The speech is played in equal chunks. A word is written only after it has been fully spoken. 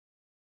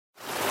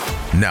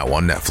Now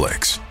on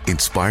Netflix,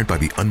 inspired by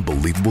the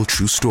unbelievable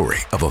true story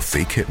of a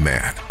fake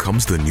hitman,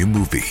 comes the new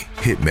movie,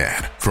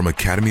 Hitman, from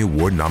Academy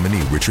Award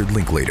nominee Richard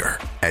Linklater.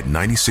 At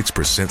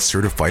 96%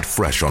 certified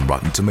fresh on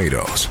Rotten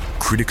Tomatoes,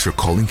 critics are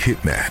calling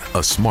Hitman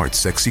a smart,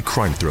 sexy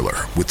crime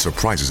thriller with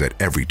surprises at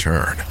every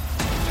turn.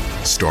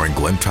 Starring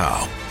Glenn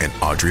Powell and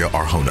Adria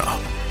Arjona,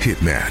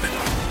 Hitman.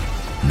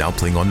 Now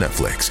playing on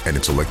Netflix and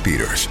in select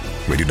theaters.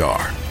 Rated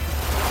R.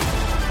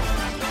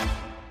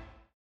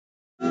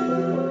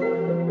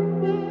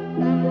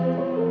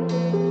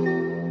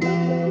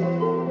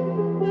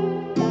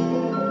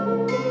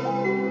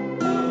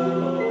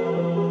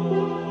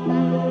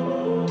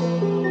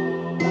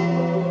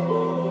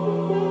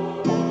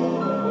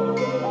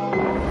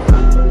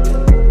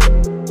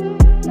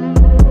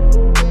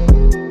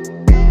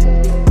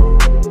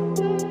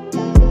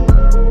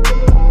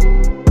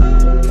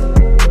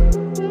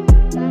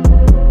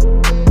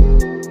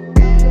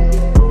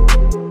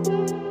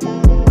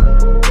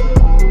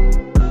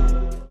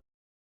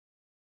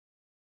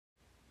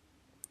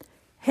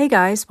 Hey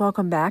guys,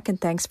 welcome back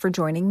and thanks for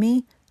joining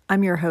me.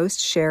 I'm your host,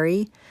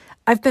 Sherry.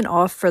 I've been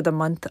off for the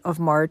month of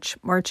March.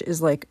 March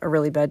is like a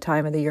really bad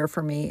time of the year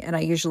for me, and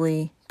I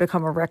usually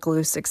become a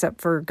recluse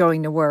except for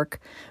going to work.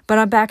 But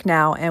I'm back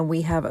now and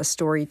we have a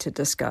story to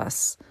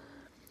discuss.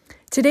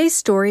 Today's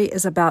story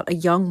is about a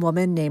young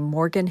woman named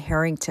Morgan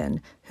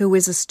Harrington, who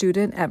is a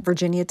student at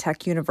Virginia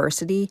Tech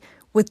University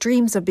with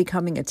dreams of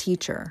becoming a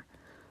teacher.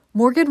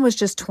 Morgan was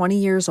just 20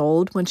 years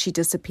old when she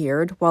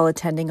disappeared while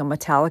attending a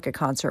Metallica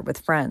concert with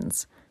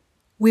friends.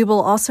 We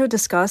will also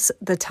discuss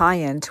the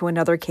tie-in to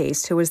another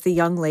case who is the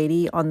young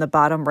lady on the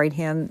bottom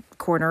right-hand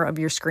corner of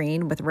your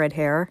screen with red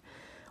hair.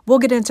 We'll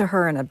get into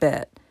her in a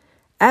bit.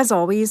 As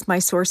always, my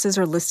sources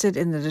are listed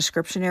in the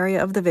description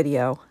area of the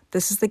video.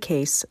 This is the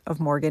case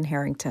of Morgan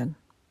Harrington.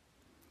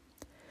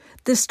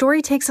 This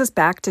story takes us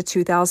back to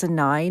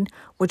 2009,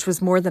 which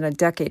was more than a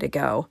decade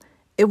ago.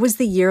 It was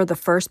the year the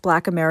first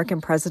Black American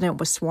president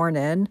was sworn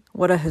in.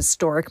 What a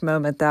historic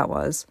moment that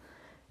was.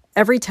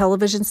 Every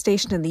television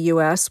station in the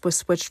U.S. was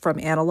switched from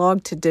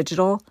analog to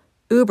digital.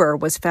 Uber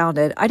was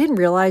founded. I didn't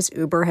realize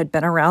Uber had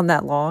been around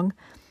that long.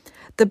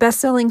 The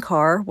best-selling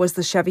car was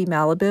the Chevy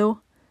Malibu.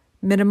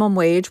 Minimum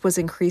wage was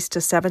increased to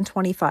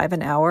 $7.25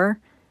 an hour.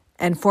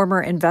 And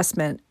former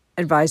investment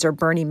advisor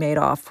Bernie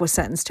Madoff was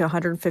sentenced to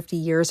 150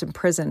 years in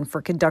prison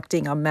for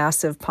conducting a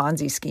massive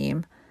Ponzi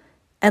scheme.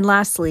 And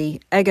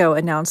lastly, Eggo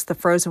announced the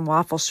frozen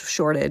waffle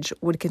shortage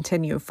would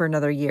continue for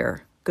another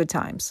year. Good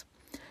times.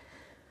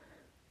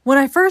 When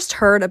I first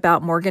heard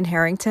about Morgan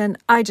Harrington,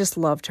 I just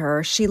loved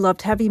her. She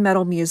loved heavy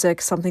metal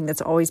music, something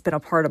that's always been a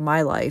part of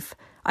my life.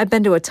 I've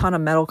been to a ton of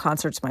metal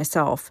concerts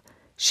myself.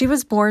 She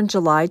was born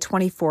July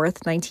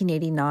 24th,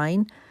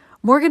 1989.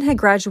 Morgan had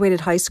graduated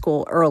high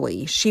school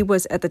early. She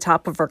was at the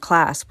top of her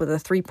class with a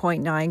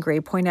 3.9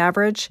 grade point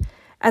average.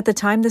 At the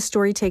time this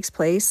story takes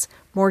place,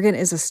 Morgan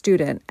is a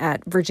student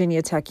at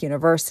Virginia Tech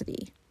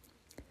University.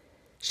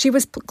 She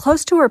was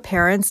close to her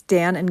parents,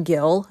 Dan and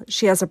Gil.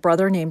 She has a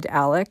brother named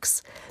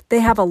Alex. They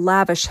have a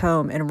lavish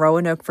home in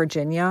Roanoke,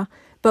 Virginia,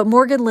 but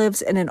Morgan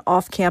lives in an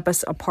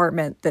off-campus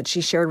apartment that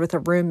she shared with a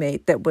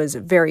roommate that was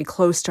very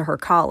close to her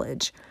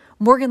college.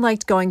 Morgan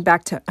liked going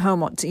back to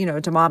home,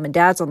 to mom and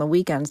dad's on the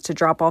weekends to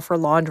drop off her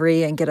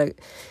laundry and get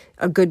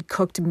a good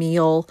cooked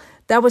meal.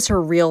 That was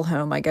her real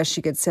home, I guess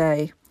you could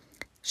say.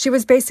 She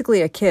was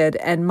basically a kid,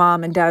 and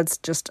mom and dad's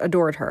just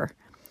adored her.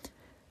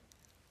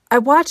 I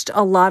watched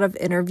a lot of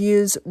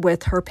interviews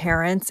with her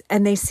parents,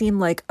 and they seem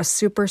like a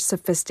super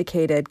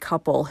sophisticated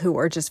couple who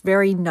are just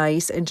very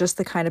nice and just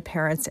the kind of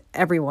parents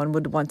everyone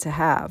would want to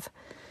have.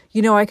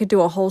 I could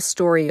do a whole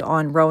story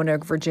on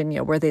Roanoke,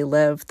 Virginia, where they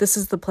live. This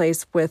is the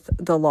place with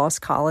the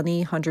lost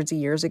colony hundreds of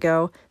years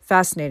ago.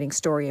 Fascinating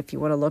story if you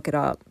want to look it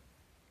up.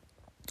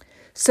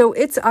 So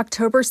it's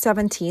October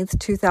 17th,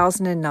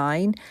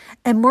 2009,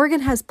 and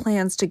Morgan has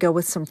plans to go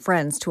with some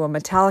friends to a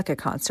Metallica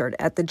concert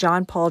at the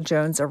John Paul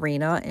Jones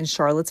Arena in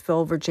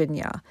Charlottesville,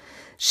 Virginia.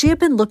 She had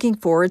been looking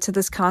forward to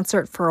this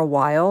concert for a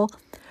while.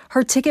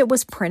 Her ticket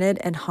was printed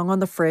and hung on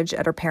the fridge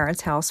at her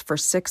parents' house for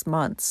 6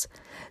 months.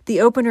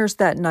 The openers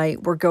that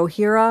night were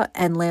Gojira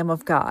and Lamb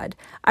of God.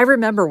 I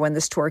remember when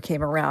this tour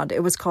came around.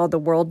 It was called the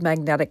World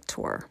Magnetic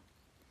Tour.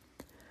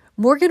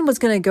 Morgan was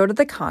going to go to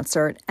the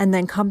concert and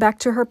then come back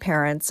to her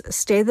parents,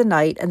 stay the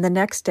night, and the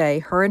next day,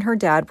 her and her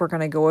dad were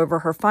going to go over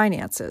her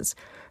finances.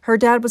 Her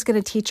dad was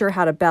going to teach her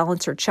how to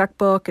balance her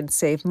checkbook and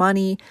save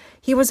money.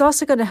 He was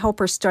also going to help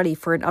her study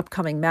for an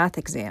upcoming math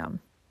exam.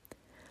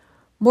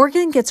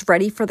 Morgan gets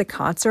ready for the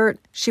concert.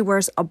 She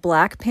wears a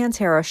black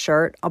Pantera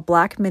shirt, a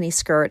black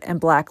miniskirt, and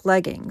black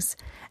leggings.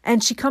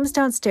 And she comes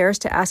downstairs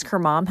to ask her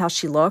mom how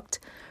she looked.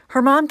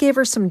 Her mom gave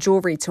her some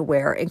jewelry to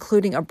wear,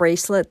 including a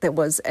bracelet that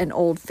was an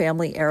old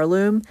family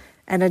heirloom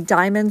and a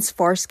diamond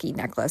Swarovski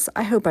necklace.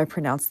 I hope I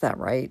pronounced that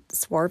right.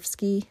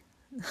 Swarovski?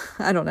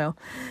 I don't know.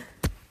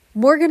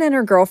 Morgan and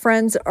her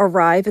girlfriends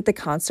arrive at the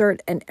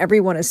concert, and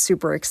everyone is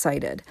super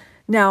excited.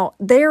 Now,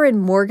 they are in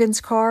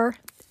Morgan's car,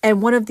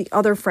 and one of the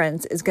other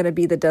friends is going to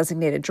be the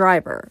designated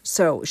driver,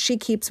 so she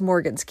keeps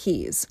Morgan's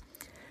keys.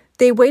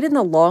 They wait in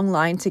the long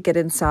line to get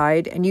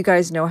inside, and you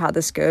guys know how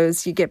this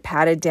goes. You get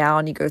patted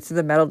down, you go through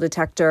the metal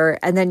detector,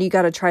 and then you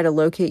got to try to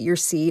locate your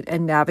seat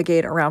and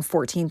navigate around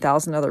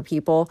 14,000 other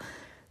people.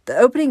 The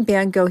opening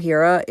band,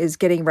 Gojira, is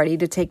getting ready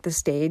to take the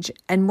stage,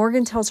 and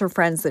Morgan tells her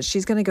friends that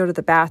she's going to go to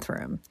the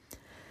bathroom.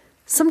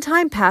 Some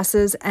time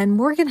passes, and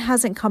Morgan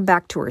hasn't come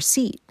back to her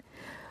seat.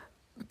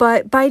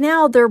 But by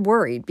now, they're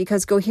worried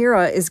because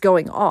Gojira is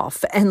going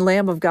off, and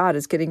Lamb of God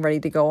is getting ready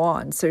to go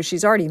on, so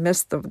she's already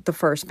missed the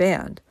first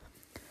band.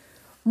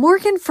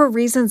 Morgan, for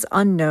reasons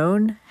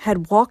unknown,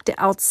 had walked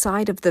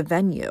outside of the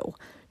venue.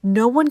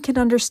 No one can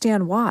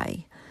understand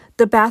why.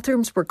 The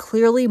bathrooms were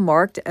clearly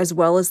marked, as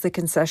well as the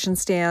concession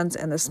stands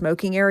and the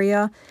smoking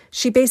area.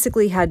 She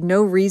basically had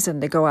no reason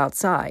to go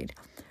outside.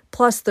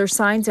 Plus, there's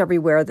signs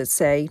everywhere that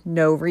say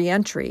no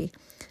re-entry.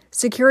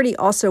 Security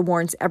also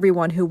warns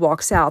everyone who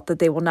walks out that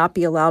they will not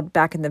be allowed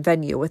back in the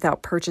venue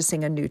without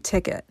purchasing a new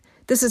ticket.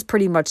 This is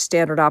pretty much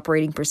standard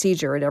operating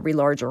procedure at every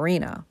large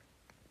arena.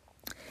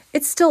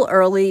 It's still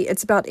early.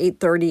 It's about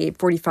 8:30,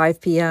 8:45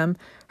 p.m.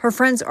 Her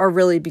friends are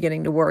really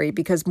beginning to worry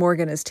because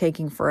Morgan is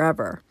taking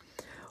forever.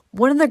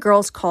 One of the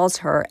girls calls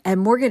her,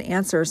 and Morgan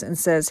answers and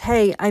says,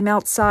 "Hey, I'm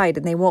outside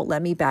and they won't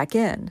let me back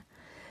in."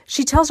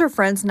 She tells her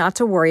friends not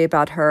to worry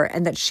about her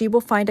and that she will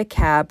find a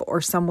cab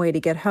or some way to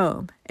get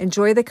home.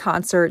 Enjoy the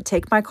concert,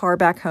 take my car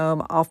back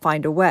home, I'll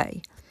find a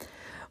way.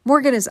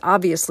 Morgan is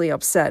obviously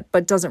upset,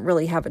 but doesn't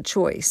really have a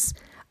choice.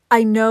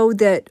 I know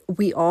that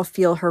we all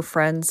feel her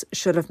friends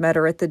should have met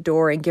her at the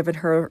door and given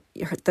her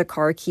the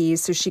car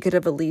keys so she could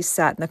have at least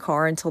sat in the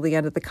car until the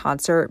end of the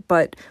concert,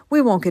 but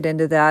we won't get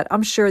into that.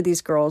 I'm sure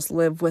these girls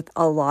live with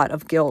a lot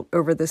of guilt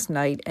over this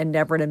night and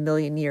never in a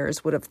million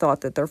years would have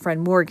thought that their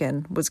friend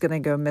Morgan was going to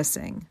go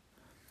missing.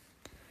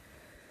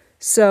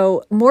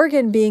 So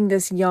Morgan, being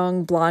this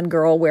young blonde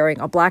girl wearing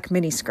a black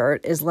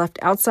miniskirt, is left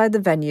outside the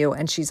venue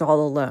and she's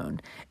all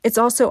alone. It's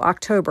also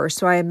October,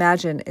 so I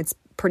imagine it's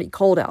pretty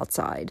cold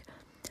outside.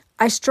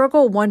 I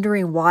struggle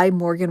wondering why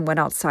Morgan went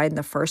outside in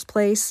the first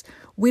place.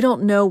 We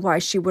don't know why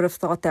she would have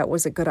thought that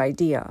was a good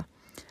idea.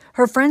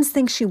 Her friends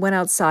think she went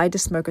outside to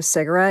smoke a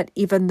cigarette,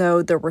 even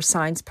though there were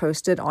signs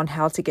posted on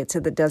how to get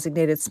to the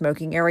designated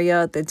smoking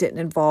area that didn't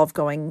involve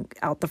going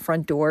out the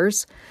front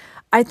doors.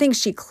 I think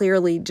she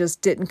clearly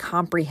just didn't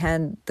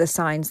comprehend the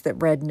signs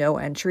that read no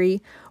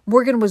entry.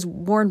 Morgan was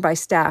warned by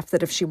staff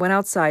that if she went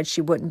outside,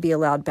 she wouldn't be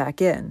allowed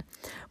back in.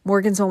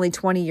 Morgan's only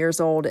 20 years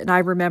old, and I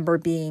remember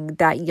being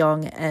that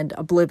young and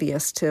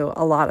oblivious to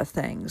a lot of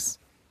things.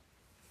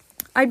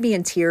 I'd be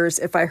in tears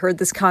if I heard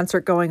this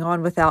concert going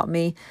on without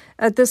me.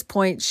 At this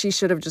point, she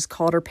should have just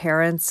called her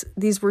parents.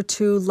 These were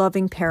two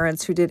loving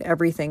parents who did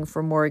everything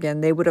for Morgan.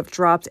 They would have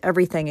dropped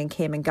everything and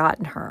came and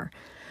gotten her.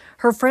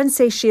 Her friends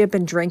say she had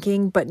been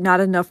drinking, but not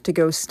enough to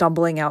go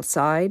stumbling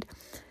outside.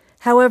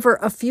 However,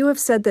 a few have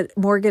said that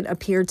Morgan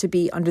appeared to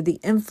be under the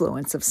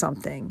influence of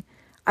something.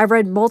 I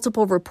read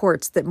multiple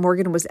reports that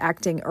Morgan was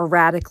acting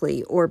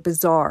erratically or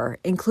bizarre,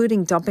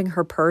 including dumping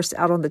her purse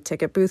out on the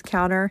ticket booth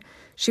counter.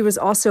 She was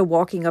also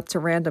walking up to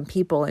random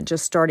people and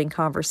just starting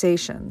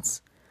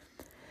conversations.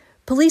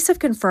 Police have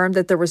confirmed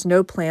that there was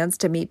no plans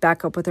to meet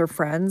back up with her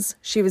friends.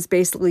 She was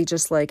basically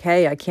just like,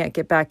 "Hey, I can't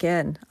get back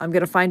in. I'm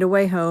going to find a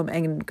way home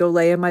and go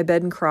lay in my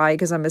bed and cry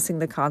because I'm missing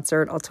the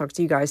concert. I'll talk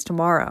to you guys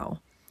tomorrow."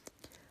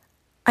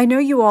 I know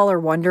you all are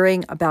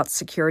wondering about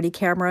security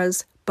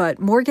cameras, but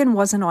Morgan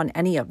wasn't on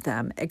any of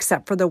them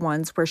except for the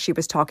ones where she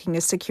was talking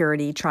to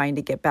security trying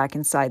to get back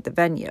inside the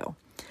venue.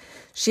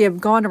 She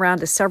had gone around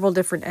to several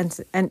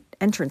different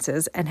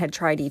entrances and had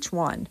tried each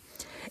one.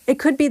 It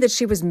could be that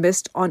she was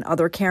missed on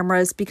other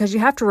cameras because you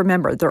have to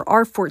remember there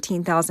are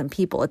 14,000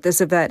 people at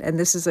this event and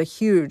this is a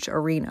huge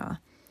arena.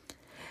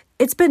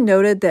 It's been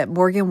noted that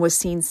Morgan was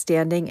seen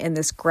standing in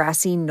this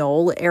grassy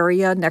knoll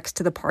area next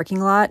to the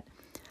parking lot.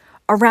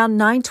 Around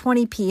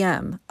 9:20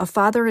 p.m., a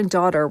father and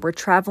daughter were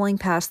traveling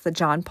past the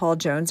John Paul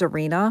Jones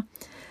Arena.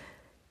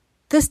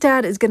 This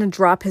dad is going to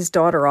drop his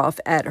daughter off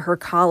at her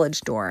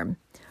college dorm.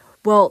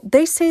 Well,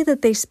 they say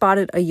that they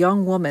spotted a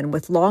young woman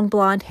with long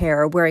blonde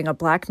hair wearing a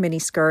black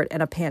miniskirt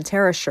and a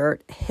Pantera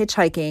shirt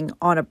hitchhiking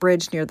on a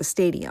bridge near the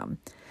stadium.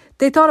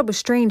 They thought it was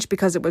strange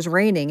because it was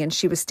raining and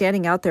she was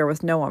standing out there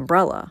with no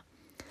umbrella.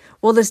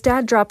 Well, this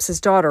dad drops his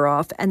daughter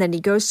off and then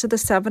he goes to the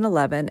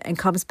 7-Eleven and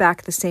comes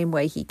back the same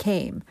way he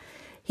came.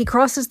 He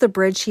crosses the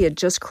bridge he had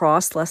just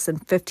crossed less than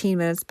 15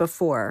 minutes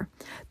before.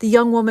 The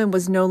young woman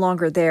was no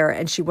longer there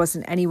and she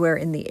wasn't anywhere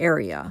in the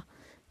area.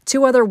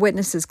 2 other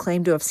witnesses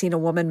claim to have seen a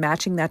woman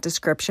matching that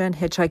description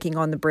hitchhiking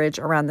on the bridge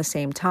around the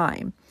same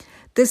time.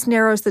 This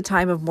narrows the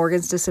time of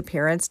Morgan's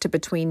disappearance to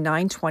between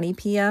 9:20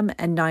 p.m.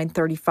 and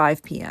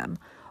 9:35 p.m.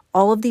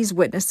 All of these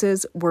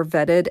witnesses were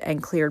vetted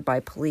and cleared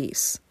by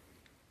police.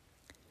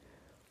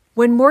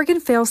 When Morgan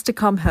fails to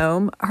come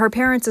home, her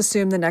parents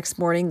assume the next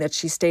morning that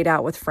she stayed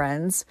out with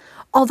friends.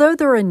 Although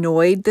they're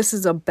annoyed, this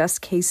is a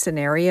best-case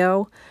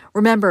scenario.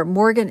 Remember,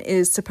 Morgan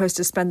is supposed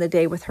to spend the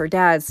day with her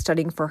dad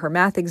studying for her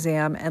math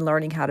exam and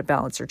learning how to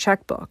balance her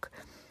checkbook.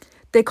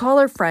 They call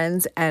her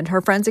friends, and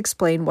her friends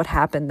explain what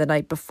happened the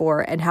night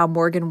before and how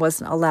Morgan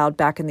wasn't allowed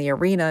back in the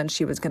arena and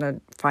she was going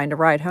to find a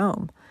ride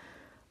home.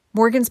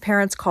 Morgan's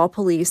parents call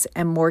police,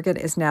 and Morgan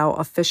is now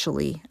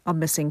officially a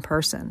missing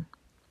person.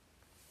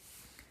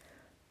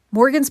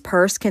 Morgan's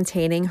purse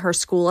containing her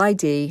school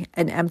ID,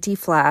 an empty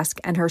flask,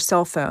 and her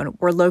cell phone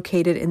were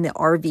located in the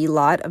RV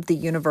lot of the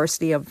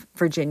University of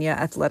Virginia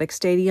Athletic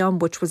Stadium,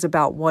 which was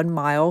about 1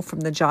 mile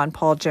from the John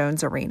Paul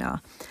Jones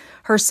Arena.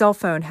 Her cell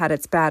phone had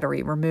its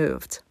battery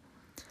removed.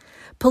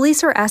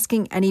 Police are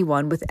asking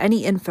anyone with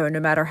any info, no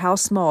matter how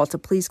small, to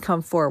please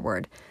come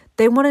forward.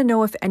 They want to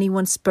know if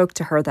anyone spoke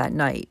to her that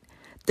night.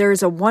 There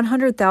is a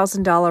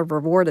 $100,000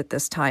 reward at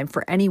this time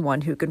for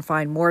anyone who can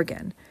find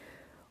Morgan.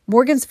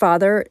 Morgan's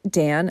father,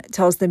 Dan,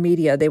 tells the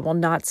media they will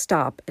not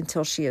stop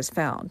until she is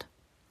found.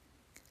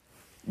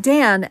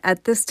 Dan,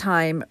 at this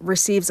time,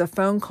 receives a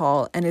phone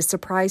call and is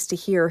surprised to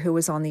hear who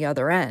was on the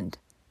other end.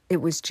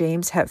 It was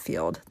James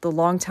Hetfield, the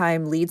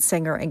longtime lead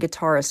singer and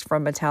guitarist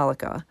from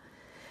Metallica.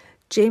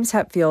 James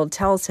Hetfield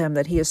tells him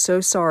that he is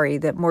so sorry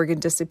that Morgan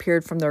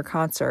disappeared from their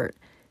concert.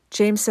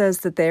 James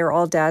says that they are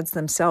all dads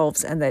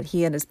themselves and that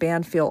he and his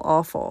band feel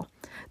awful.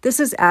 This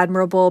is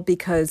admirable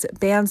because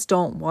bands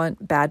don't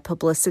want bad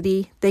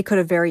publicity. They could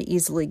have very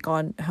easily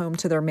gone home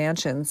to their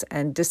mansions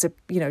and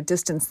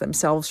distanced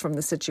themselves from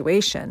the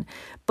situation.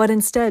 But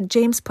instead,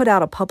 James put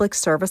out a public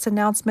service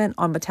announcement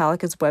on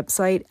Metallica's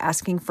website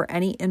asking for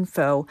any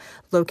info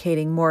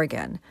locating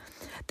Morgan.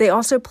 They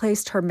also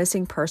placed her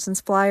missing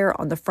persons flyer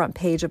on the front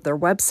page of their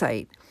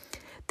website.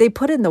 They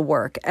put in the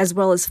work as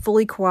well as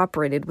fully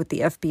cooperated with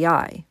the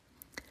FBI.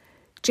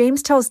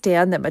 James tells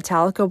Dan that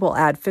Metallica will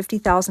add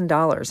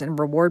 $50,000 in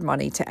reward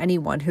money to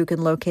anyone who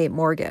can locate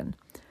Morgan.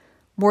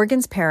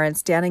 Morgan's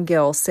parents, Dan and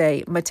Gil,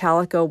 say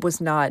Metallica was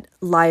not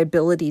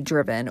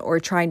liability-driven or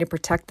trying to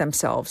protect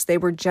themselves. They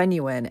were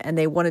genuine, and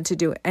they wanted to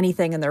do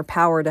anything in their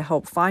power to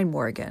help find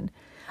Morgan.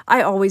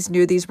 I always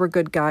knew these were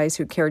good guys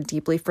who cared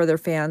deeply for their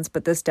fans,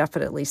 but this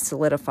definitely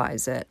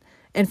solidifies it.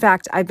 In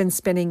fact, I've been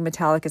spinning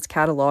Metallica's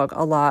catalog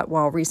a lot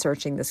while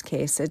researching this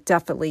case. It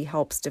definitely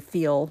helps to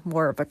feel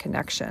more of a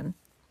connection.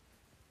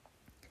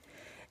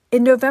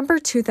 In November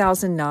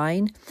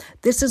 2009,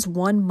 this is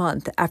 1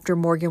 month after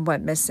Morgan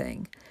went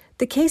missing.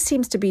 The case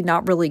seems to be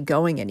not really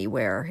going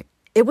anywhere.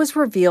 It was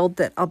revealed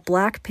that a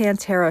black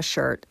Pantera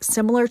shirt,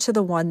 similar to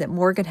the one that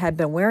Morgan had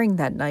been wearing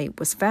that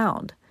night, was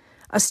found.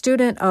 A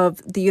student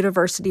of the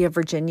University of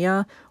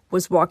Virginia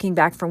was walking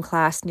back from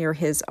class near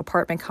his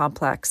apartment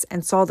complex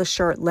and saw the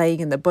shirt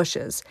laying in the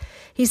bushes.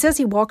 He says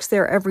he walks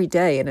there every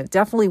day, and it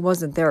definitely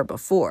wasn't there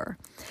before.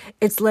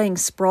 It's laying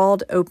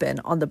sprawled open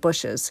on the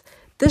bushes.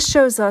 This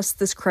shows us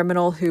this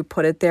criminal who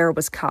put it there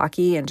was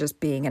cocky and just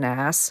being an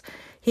ass.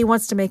 He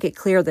wants to make it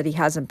clear that he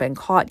hasn't been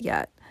caught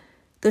yet.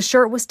 The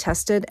shirt was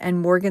tested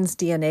and Morgan's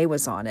DNA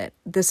was on it.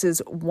 This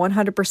is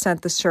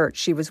 100% the shirt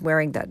she was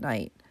wearing that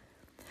night.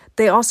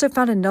 They also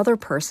found another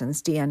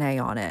person's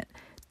DNA on it.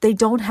 They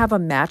don't have a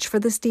match for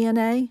this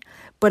DNA,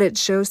 but it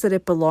shows that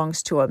it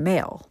belongs to a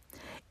male.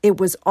 It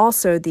was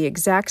also the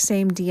exact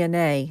same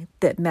DNA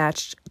that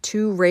matched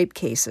 2 rape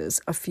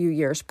cases a few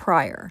years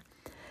prior.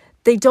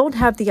 They don't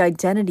have the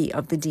identity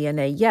of the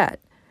DNA yet,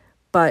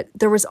 but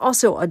there was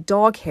also a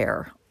dog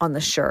hair on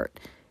the shirt.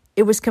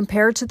 It was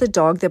compared to the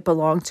dog that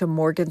belonged to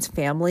Morgan's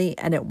family,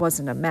 and it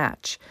wasn't a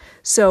match.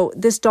 So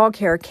this dog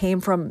hair came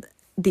from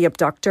the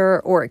abductor,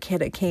 or it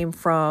came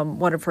from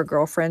one of her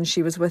girlfriends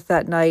she was with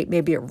that night.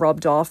 Maybe it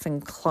rubbed off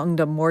and clung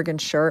to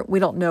Morgan's shirt. We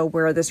don't know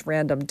where this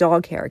random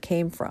dog hair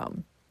came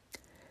from.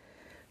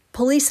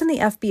 Police and the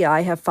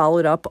FBI have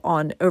followed up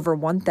on over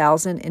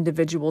 1,000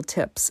 individual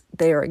tips.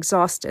 They are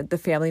exhausted. The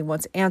family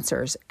wants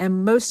answers.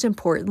 And most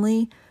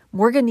importantly,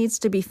 Morgan needs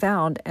to be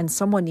found and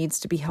someone needs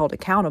to be held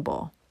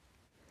accountable.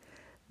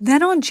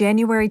 Then on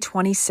January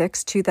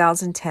 26,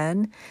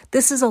 2010,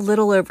 this is a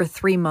little over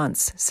 3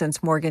 months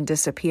since Morgan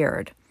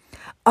disappeared.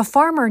 A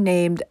farmer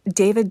named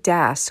David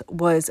Dass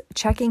was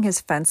checking his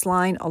fence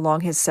line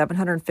along his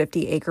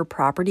 750-acre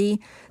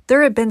property.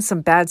 There had been some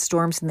bad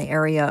storms in the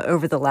area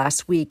over the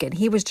last week, and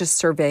he was just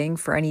surveying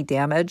for any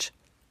damage.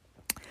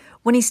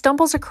 When he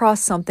stumbles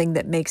across something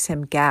that makes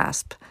him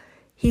gasp,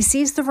 he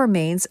sees the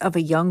remains of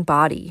a young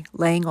body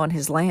laying on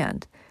his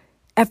land.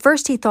 At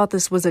first, he thought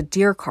this was a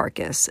deer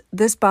carcass.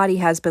 This body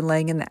has been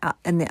laying in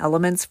the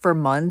elements for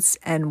months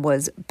and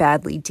was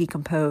badly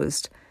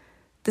decomposed.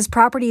 This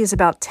property is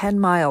about 10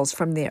 miles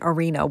from the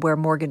arena where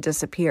Morgan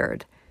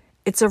disappeared.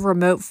 It's a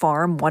remote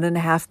farm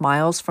 1.5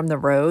 miles from the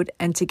road,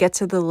 and to get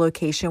to the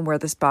location where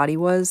this body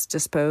was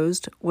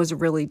disposed was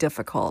really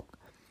difficult.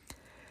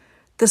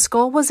 The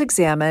skull was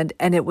examined,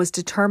 and it was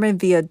determined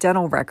via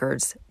dental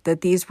records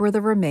that these were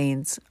the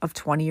remains of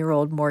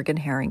 20-year-old Morgan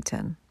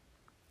Harrington.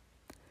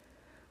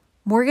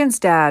 Morgan's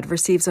dad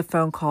receives a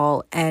phone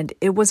call, and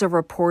it was a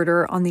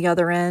reporter on the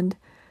other end.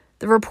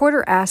 The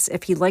reporter asks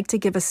if he'd like to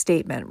give a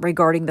statement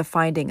regarding the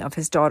finding of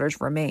his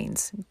daughter's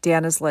remains.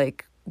 Dan is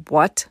like,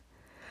 "What?"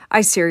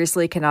 I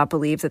seriously cannot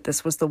believe that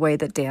this was the way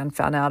that Dan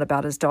found out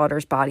about his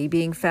daughter's body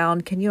being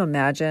found. Can you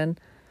imagine?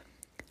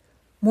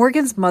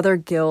 Morgan's mother,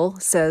 Gil,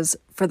 says,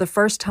 "For the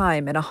first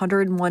time in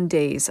 101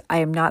 days, I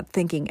am not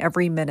thinking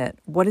every minute,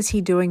 what is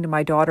he doing to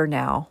my daughter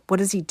now?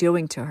 What is he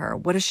doing to her?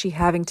 What is she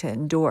having to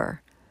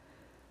endure?"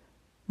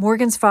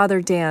 Morgan's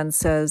father, Dan,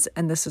 says,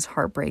 and this is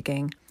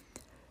heartbreaking,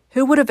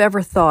 "Who would have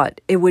ever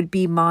thought it would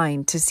be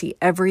mine to see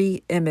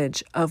every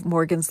image of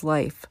Morgan's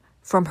life,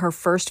 from her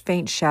first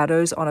faint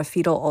shadows on a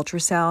fetal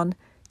ultrasound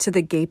to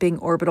the gaping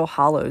orbital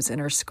hollows in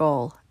her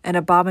skull, an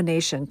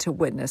abomination to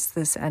witness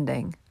this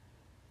ending."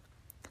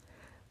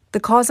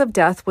 The cause of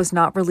death was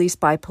not released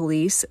by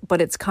police,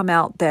 but it's come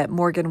out that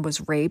Morgan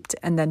was raped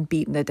and then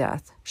beaten to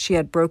death. She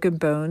had broken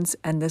bones,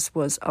 and this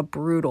was a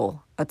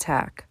brutal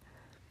attack.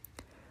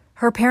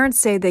 Her parents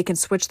say they can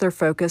switch their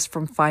focus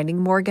from finding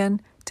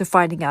Morgan to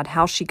finding out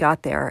how she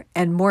got there,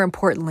 and more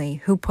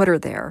importantly, who put her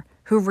there,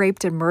 who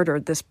raped and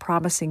murdered this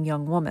promising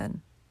young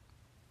woman.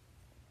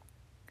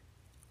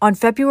 On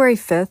February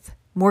 5th,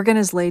 Morgan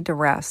is laid to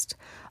rest.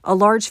 A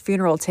large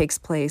funeral takes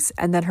place,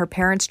 and then her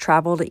parents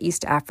travel to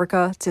East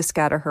Africa to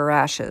scatter her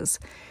ashes.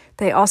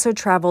 They also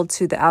traveled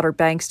to the Outer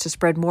Banks to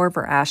spread more of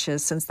her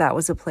ashes, since that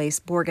was a place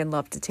Morgan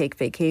loved to take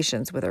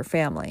vacations with her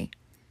family.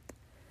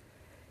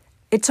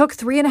 It took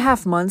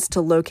 3.5 months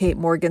to locate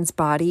Morgan's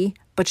body,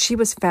 but she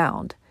was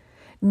found.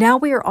 Now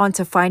we are on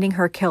to finding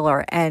her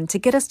killer, and to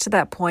get us to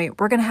that point,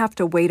 we're going to have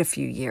to wait a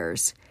few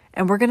years,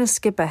 and we're going to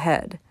skip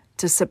ahead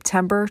to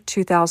September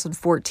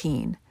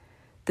 2014.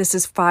 This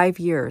is 5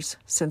 years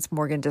since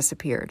Morgan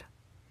disappeared.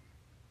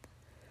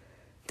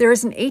 There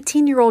is an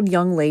 18-year-old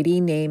young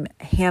lady named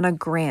Hannah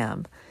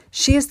Graham.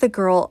 She is the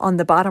girl on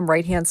the bottom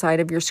right-hand side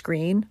of your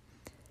screen.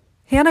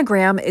 Hannah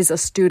Graham is a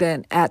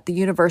student at the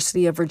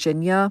University of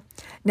Virginia.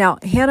 Now,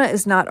 Hannah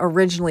is not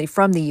originally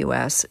from the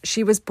U.S.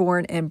 She was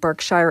born in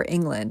Berkshire,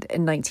 England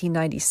in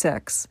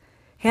 1996.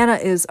 Hannah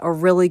is a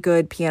really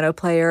good piano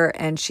player,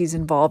 and she's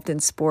involved in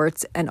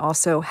sports and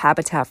also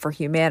Habitat for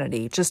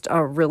Humanity. Just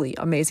a really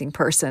amazing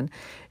person.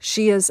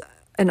 She is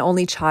an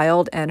only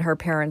child, and her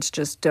parents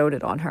just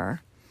doted on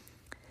her.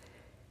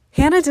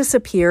 Hannah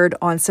disappeared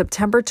on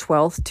September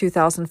 12th,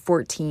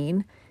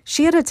 2014.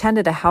 She had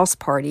attended a house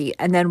party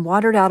and then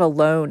wandered out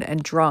alone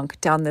and drunk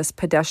down this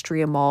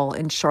pedestrian mall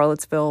in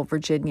Charlottesville,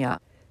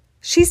 Virginia.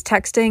 She's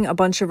texting a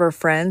bunch of her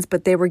friends,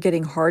 but they were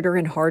getting harder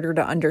and harder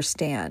to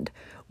understand.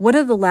 One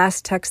of the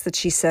last texts that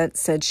she sent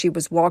said she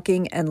was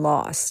walking and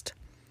lost.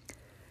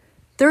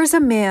 There is a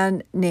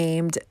man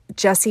named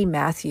Jesse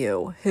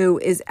Matthew who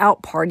is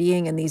out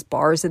partying in these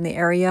bars in the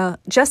area.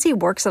 Jesse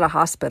works at a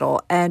hospital,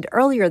 and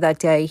earlier that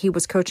day, he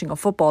was coaching a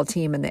football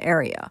team in the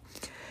area.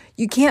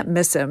 You can't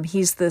miss him.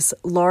 He's this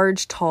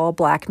large, tall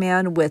black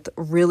man with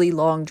really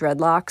long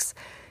dreadlocks.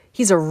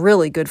 He's a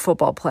really good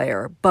football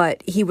player,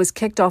 but he was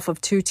kicked off of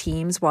 2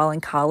 teams while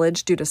in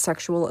college due to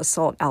sexual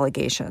assault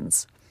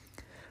allegations.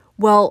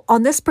 Well,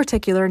 on this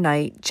particular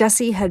night,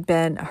 Jesse had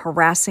been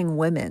harassing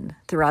women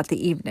throughout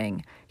the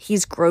evening.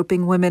 He's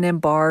groping women in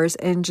bars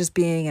and just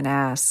being an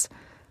ass.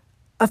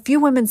 A few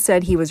women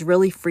said he was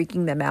really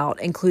freaking them out,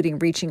 including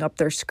reaching up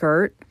their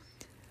skirt.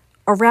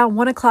 Around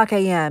 1 o'clock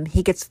a.m.,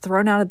 he gets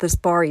thrown out of this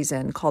bar he's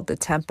in called the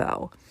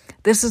Tempo.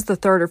 This is the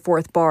 3rd or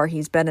 4th bar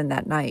he's been in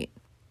that night.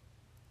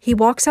 He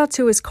walks out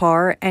to his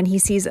car and he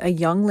sees a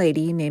young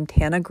lady named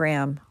Hannah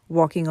Graham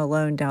walking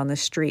alone down the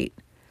street.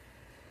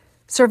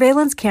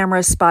 Surveillance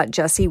cameras spot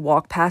Jesse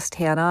walk past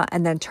Hannah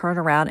and then turn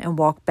around and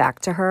walk back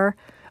to her.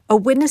 A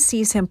witness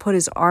sees him put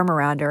his arm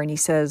around her and he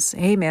says,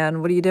 "Hey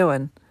man, what are you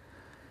doing?"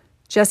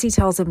 Jesse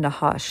tells him to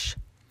hush.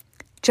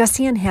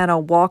 Jesse and Hannah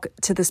walk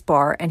to this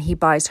bar and he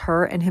buys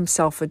her and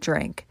himself a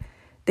drink.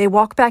 They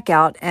walk back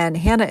out and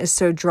Hannah is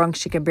so drunk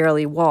she can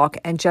barely walk,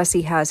 and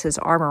Jesse has his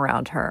arm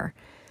around her.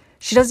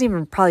 She doesn't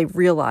even probably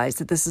realize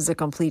that this is a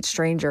complete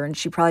stranger, and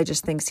she probably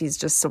just thinks he's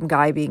just some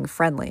guy being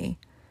friendly.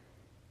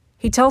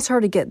 He tells her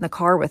to get in the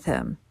car with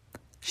him.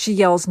 She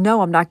yells,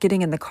 "No, I'm not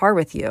getting in the car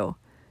with you."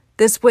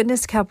 This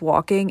witness kept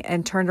walking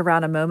and turned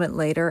around a moment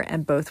later,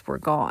 and both were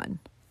gone.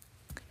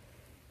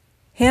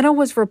 Hannah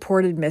was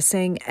reported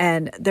missing,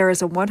 and there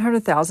is a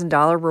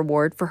 $100,000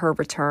 reward for her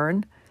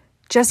return.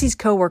 Jesse's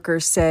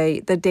coworkers say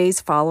the days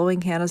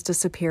following Hannah's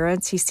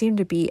disappearance, he seemed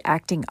to be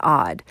acting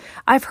odd.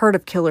 I've heard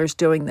of killers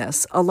doing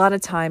this. A lot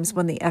of times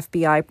when the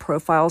FBI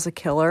profiles a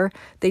killer,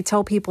 they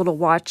tell people to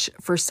watch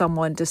for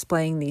someone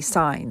displaying these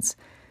signs.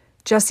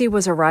 Jesse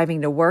was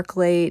arriving to work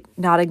late,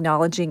 not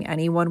acknowledging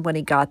anyone when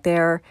he got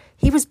there.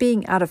 He was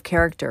being out of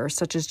character,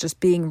 such as just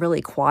being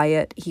really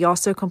quiet. He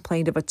also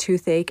complained of a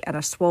toothache and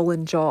a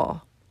swollen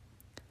jaw.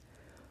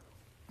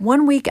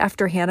 1 week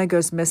after Hannah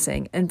goes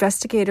missing,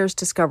 investigators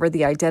discover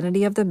the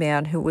identity of the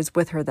man who was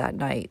with her that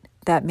night.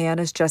 That man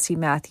is Jesse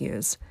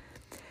Matthews.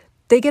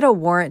 They get a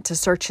warrant to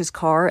search his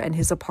car and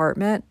his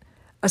apartment.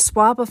 A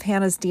swab of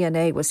Hannah's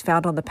DNA was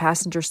found on the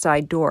passenger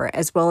side door,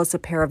 as well as a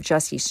pair of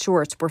Jesse's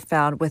shorts were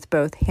found with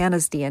both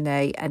Hannah's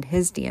DNA and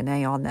his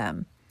DNA on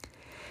them.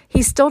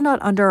 He's still not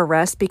under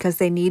arrest because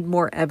they need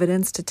more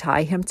evidence to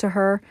tie him to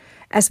her.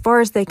 As far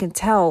as they can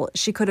tell,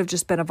 she could have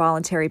just been a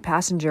voluntary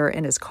passenger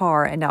in his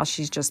car, and now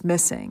she's just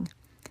missing.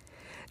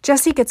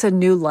 Jesse gets a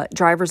new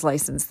driver's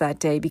license that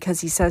day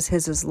because he says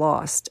his is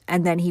lost,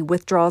 and then he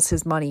withdraws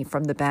his money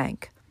from the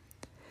bank.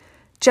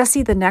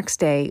 Jesse, the next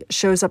day,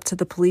 shows up to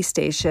the police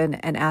station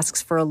and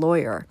asks for a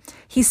lawyer.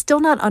 He's still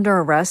not under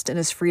arrest and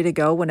is free to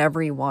go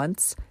whenever he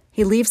wants.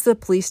 He leaves the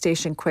police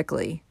station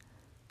quickly.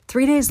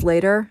 3 days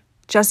later,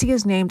 Jesse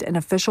is named an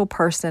official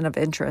person of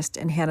interest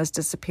in Hannah's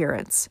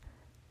disappearance,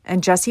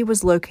 and Jesse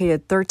was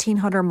located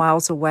 1,300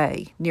 miles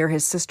away near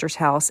his sister's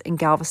house in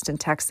Galveston,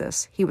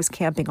 Texas. He was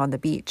camping on the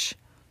beach.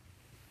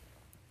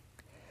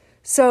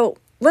 So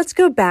let's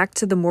go back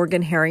to the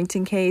Morgan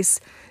Harrington case.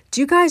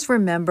 Do you guys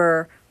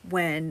remember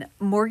when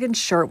Morgan's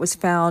shirt was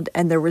found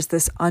and there was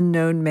this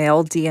unknown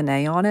male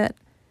DNA on it?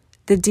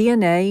 The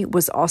DNA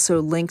was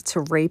also linked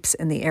to rapes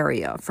in the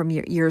area from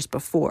years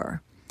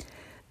before.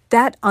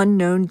 That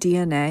unknown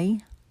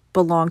DNA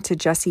belonged to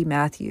Jesse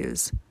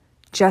Matthews.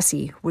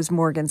 Jesse was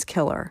Morgan's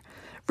killer.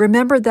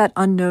 Remember that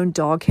unknown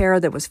dog hair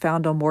that was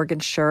found on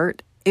Morgan's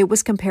shirt? It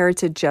was compared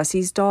to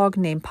Jesse's dog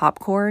named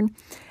Popcorn,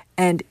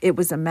 and it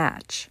was a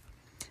match.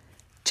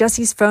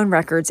 Jesse's phone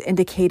records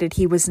indicated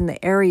he was in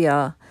the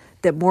area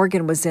that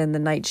Morgan was in the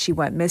night she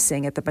went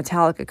missing at the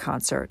Metallica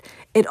concert.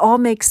 It all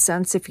makes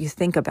sense if you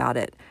think about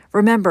it.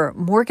 Remember,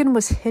 Morgan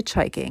was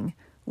hitchhiking.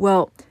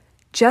 Well,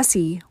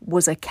 Jesse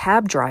was a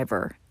cab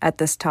driver at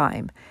this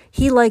time.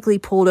 He likely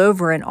pulled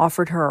over and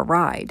offered her a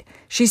ride.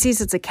 She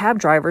sees it's a cab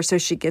driver, so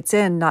she gets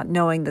in, not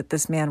knowing that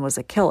this man was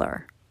a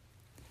killer.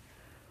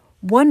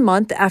 1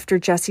 month after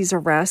Jesse's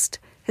arrest,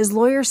 his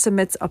lawyer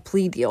submits a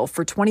plea deal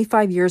for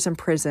 25 years in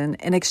prison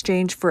in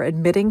exchange for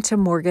admitting to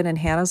Morgan and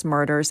Hannah's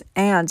murders,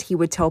 and he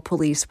would tell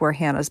police where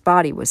Hannah's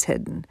body was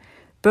hidden.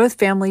 Both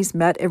families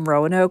met in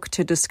Roanoke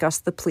to discuss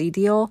the plea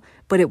deal,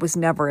 but it was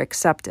never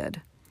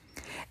accepted.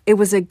 It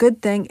was a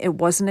good thing it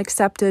wasn't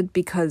accepted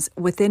because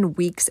within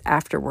weeks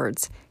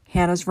afterwards,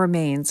 Hannah's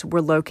remains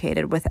were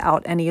located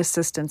without any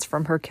assistance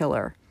from her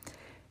killer.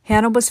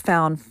 Hannah was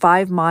found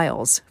 5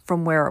 miles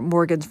from where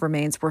Morgan's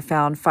remains were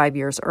found 5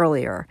 years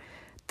earlier,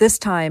 this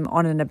time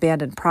on an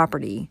abandoned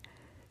property.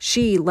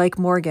 She, like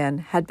Morgan,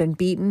 had been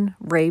beaten,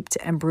 raped,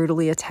 and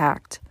brutally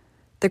attacked.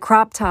 The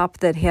crop top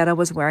that Hannah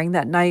was wearing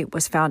that night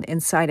was found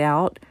inside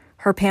out.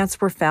 Her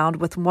pants were found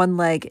with one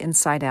leg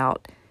inside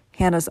out.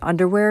 Hannah's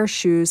underwear,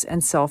 shoes,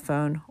 and cell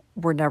phone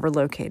were never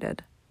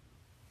located.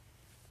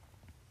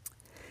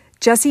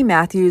 Jesse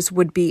Matthews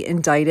would be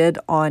indicted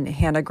on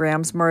Hannah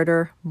Graham's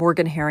murder,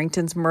 Morgan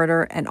Harrington's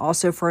murder, and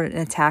also for an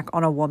attack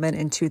on a woman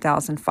in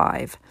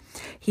 2005.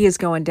 He is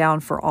going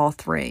down for all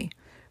 3.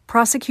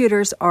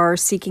 Prosecutors are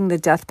seeking the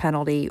death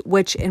penalty,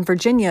 which in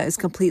Virginia is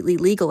completely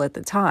legal at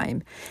the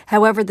time.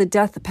 However, the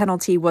death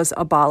penalty was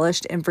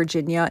abolished in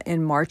Virginia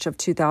in March of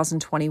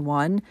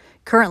 2021.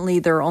 Currently,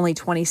 there are only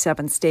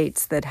 27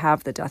 states that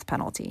have the death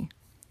penalty.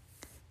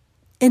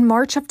 In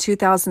March of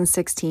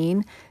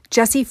 2016,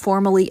 Jesse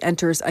formally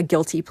enters a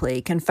guilty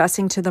plea,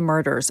 confessing to the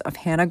murders of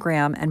Hannah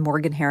Graham and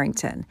Morgan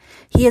Harrington.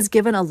 He is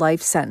given a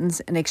life sentence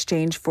in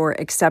exchange for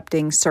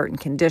accepting certain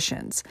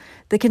conditions.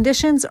 The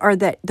conditions are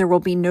that there will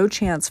be no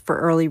chance for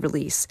early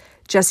release.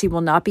 Jesse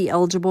will not be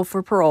eligible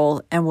for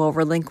parole and will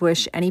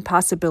relinquish any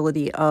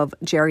possibility of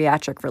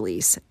geriatric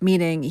release,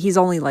 meaning he's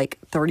only like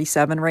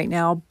 37 right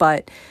now,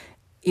 but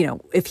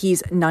if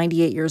he's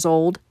 98 years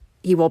old,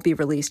 he won't be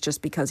released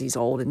just because he's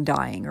old and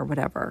dying or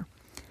whatever.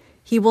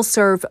 He will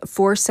serve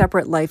 4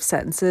 separate life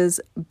sentences.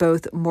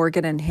 Both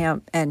Morgan and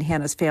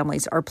Hannah's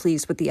families are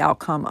pleased with the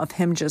outcome of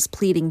him just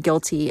pleading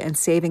guilty and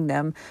saving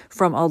them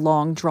from a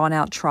long,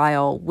 drawn-out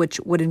trial, which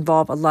would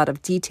involve a lot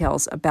of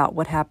details about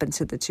what happened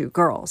to the 2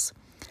 girls.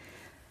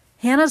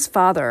 Hannah's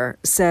father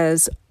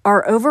says,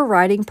 "Our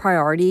overriding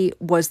priority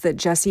was that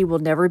Jesse will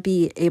never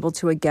be able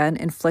to again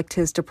inflict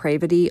his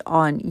depravity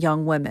on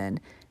young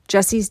women.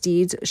 Jesse's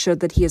deeds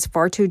showed that he is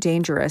far too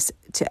dangerous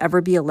to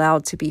ever be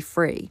allowed to be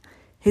free.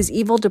 His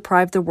evil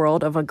deprived the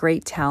world of a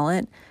great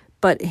talent,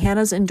 but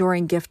Hannah's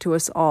enduring gift to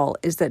us all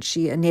is that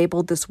she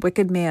enabled this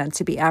wicked man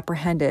to be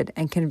apprehended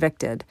and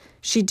convicted.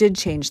 She did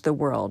change the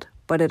world,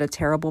 but at a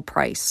terrible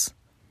price."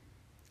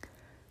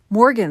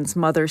 Morgan's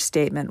mother's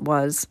statement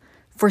was,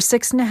 "For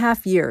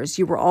 6.5 years,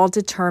 you were all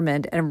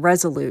determined and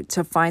resolute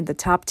to find the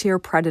top-tier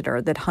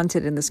predator that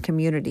hunted in this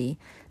community.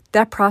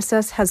 That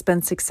process has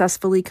been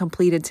successfully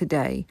completed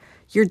today.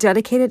 Your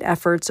dedicated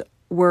efforts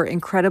were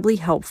incredibly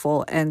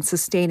helpful and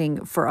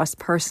sustaining for us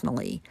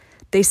personally.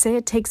 They say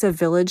it takes a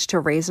village to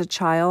raise a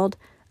child.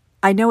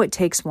 I know it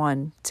takes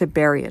one to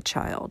bury a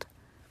child."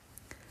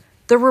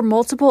 There were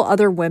multiple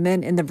other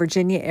women in the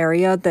Virginia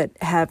area that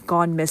have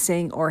gone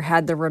missing or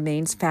had their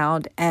remains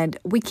found, and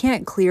we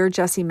can't clear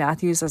Jesse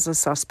Matthews as a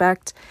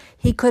suspect.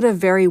 He could have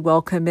very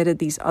well committed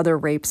these other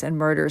rapes and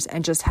murders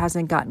and just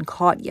hasn't gotten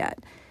caught yet.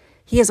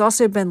 He has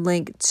also been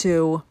linked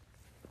to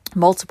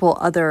multiple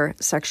other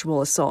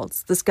sexual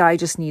assaults. This guy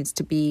just needs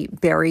to be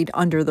buried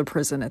under the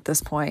prison at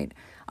this point.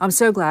 I'm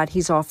so glad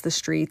he's off the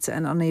streets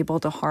and unable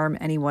to harm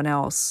anyone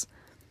else.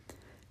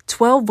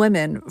 12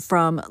 women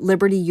from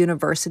Liberty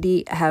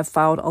University have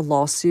filed a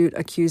lawsuit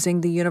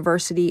accusing the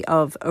university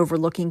of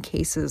overlooking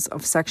cases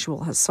of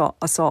sexual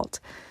assault.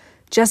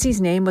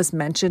 Jesse's name was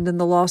mentioned in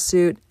the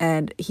lawsuit,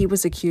 and he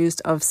was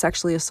accused of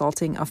sexually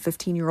assaulting a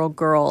 15-year-old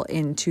girl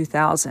in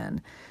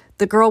 2000.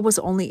 The girl was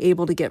only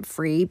able to get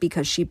free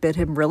because she bit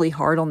him really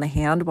hard on the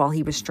hand while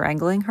he was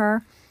strangling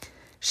her.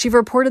 She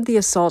reported the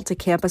assault to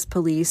campus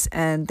police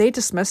and they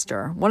dismissed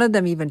her. One of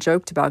them even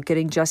joked about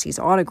getting Jesse's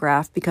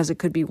autograph because it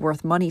could be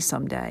worth money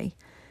someday.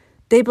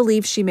 They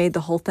believe she made the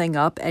whole thing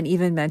up and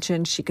even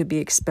mentioned she could be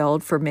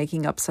expelled for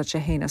making up such a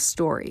heinous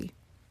story.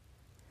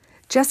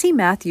 Jesse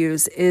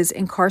Matthews is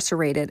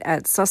incarcerated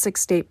at Sussex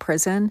State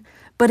Prison,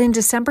 but in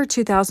December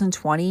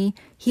 2020,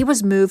 he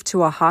was moved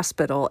to a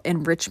hospital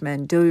in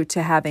Richmond due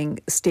to having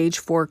stage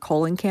 4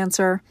 colon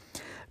cancer.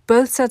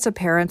 Both sets of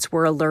parents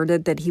were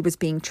alerted that he was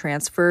being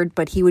transferred,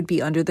 but he would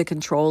be under the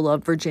control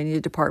of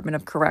Virginia Department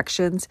of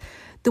Corrections.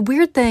 The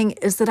weird thing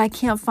is that I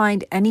can't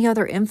find any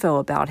other info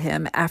about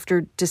him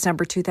after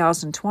December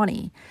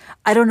 2020.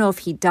 I don't know if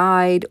he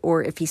died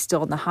or if he's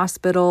still in the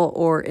hospital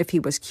or if he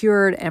was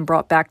cured and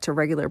brought back to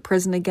regular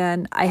prison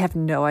again. I have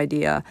no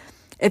idea.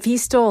 If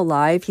he's still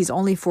alive, he's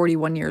only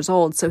 41 years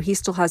old, so he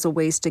still has a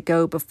ways to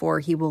go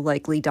before he will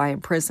likely die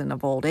in prison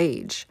of old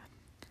age.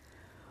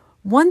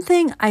 One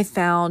thing I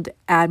found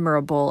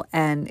admirable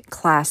and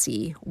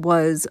classy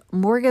was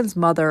Morgan's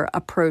mother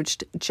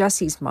approached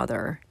Jesse's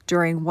mother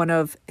during one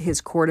of his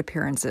court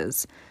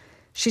appearances.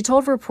 She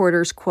told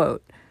reporters,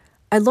 quote,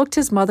 "I looked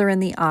his mother in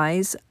the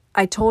eyes.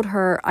 I told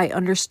her I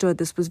understood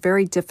this was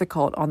very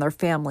difficult on their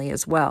family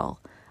as well.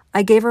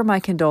 I gave her my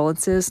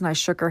condolences and I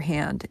shook her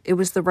hand. It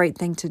was the right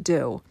thing to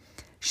do.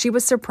 She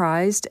was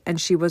surprised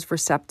and she was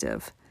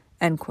receptive,"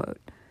 end quote.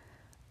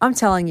 I'm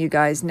telling you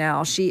guys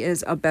now, she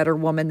is a better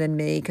woman than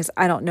me because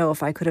I don't know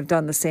if I could have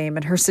done the same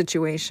in her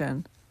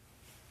situation.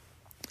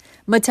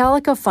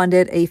 Metallica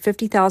funded a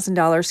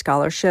 $50,000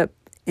 scholarship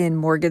in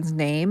Morgan's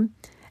name,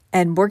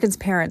 and Morgan's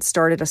parents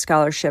started a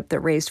scholarship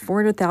that raised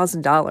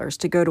 $400,000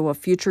 to go to a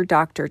future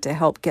doctor to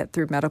help get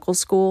through medical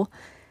school.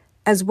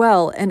 As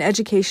well, an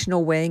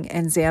educational wing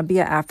in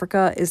Zambia,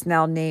 Africa is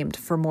now named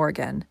for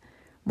Morgan.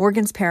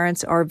 Morgan's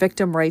parents are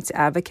victim rights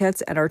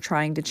advocates and are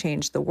trying to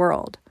change the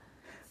world.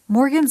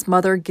 Morgan's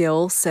mother,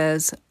 Gil,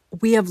 says,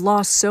 "We have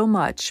lost so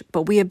much,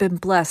 but we have been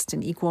blessed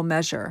in equal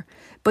measure.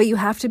 But you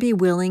have to be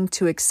willing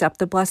to accept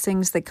the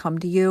blessings that come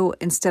to you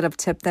instead of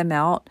tip them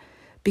out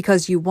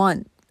because you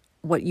want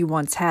what you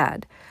once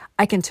had."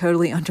 I can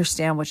totally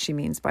understand what she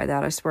means by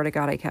that. I swear to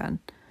God I can.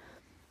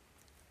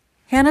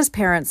 Hannah's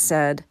parents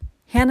said,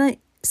 "Hannah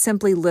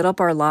simply lit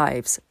up our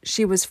lives.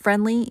 She was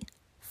friendly,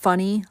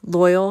 funny,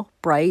 loyal,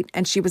 bright,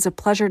 and she was a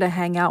pleasure to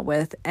hang out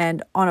with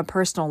and on a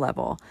personal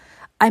level.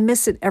 I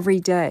miss it every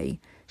day.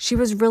 She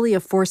was really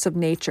a force of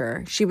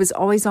nature. She was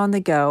always on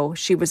the go,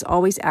 she was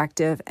always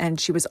active, and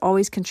she was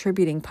always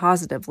contributing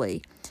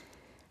positively."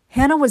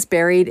 Hannah was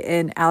buried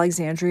in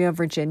Alexandria,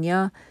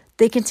 Virginia.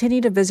 They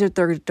continue to visit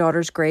their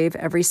daughter's grave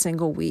every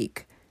single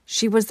week.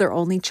 She was their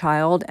only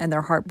child, and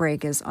their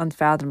heartbreak is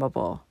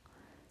unfathomable.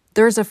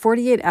 There is a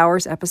 48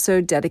 Hours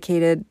episode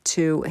dedicated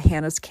to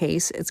Hannah's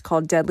case. It's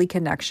called Deadly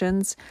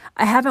Connections.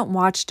 I haven't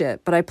watched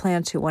it, but I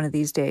plan to one of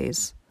these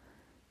days.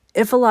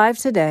 If alive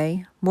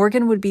today,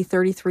 Morgan would be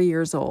 33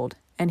 years old,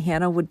 and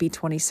Hannah would be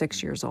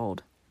 26 years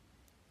old.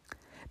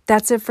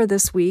 That's it for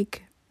this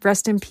week.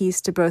 Rest in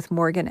peace to both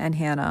Morgan and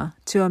Hannah,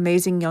 two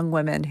amazing young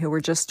women who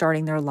were just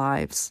starting their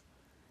lives.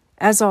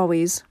 As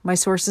always, my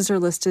sources are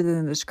listed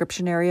in the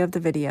description area of the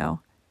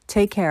video.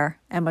 Take care,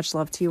 and much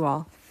love to you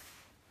all.